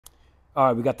All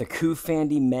right, we got the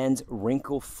COOFANDY men's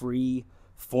wrinkle-free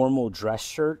formal dress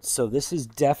shirt. So this is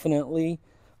definitely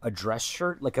a dress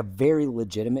shirt, like a very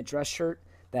legitimate dress shirt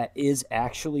that is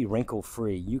actually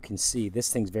wrinkle-free. You can see this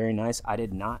thing's very nice. I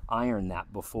did not iron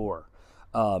that before.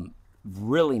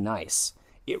 Really nice.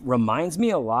 It reminds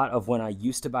me a lot of when I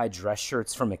used to buy dress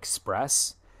shirts from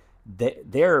Express.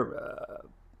 They're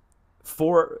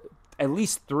for at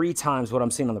least three times what I'm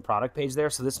seeing on the product page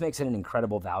there. So this makes it an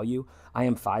incredible value. I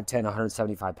am 5'10",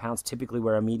 175 pounds, typically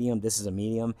wear a medium. This is a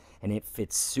medium, and it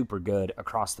fits super good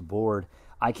across the board.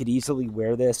 I could easily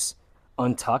wear this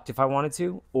untucked if I wanted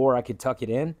to, or I could tuck it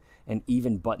in and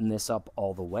even button this up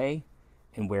all the way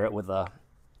and wear it with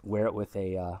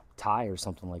a tie or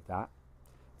something like that.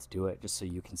 Let's do it just so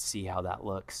you can see how that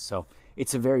looks. So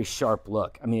it's a very sharp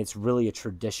look. I mean, it's really a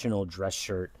traditional dress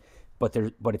shirt, but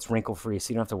it's wrinkle free, so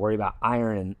you don't have to worry about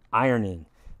ironing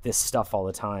this stuff all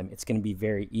the time. It's going to be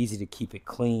very easy to keep it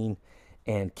clean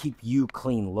and keep you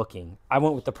clean looking. I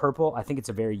went with the purple. I think it's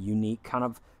a very unique kind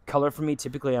of color for me.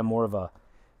 Typically, I'm more of a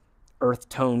earth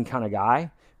tone kind of guy,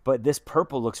 but this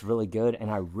purple looks really good, and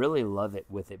I really love it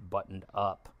with it buttoned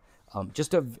up.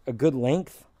 Just a good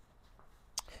length,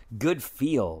 good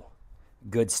feel,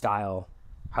 good style.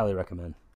 Highly recommend.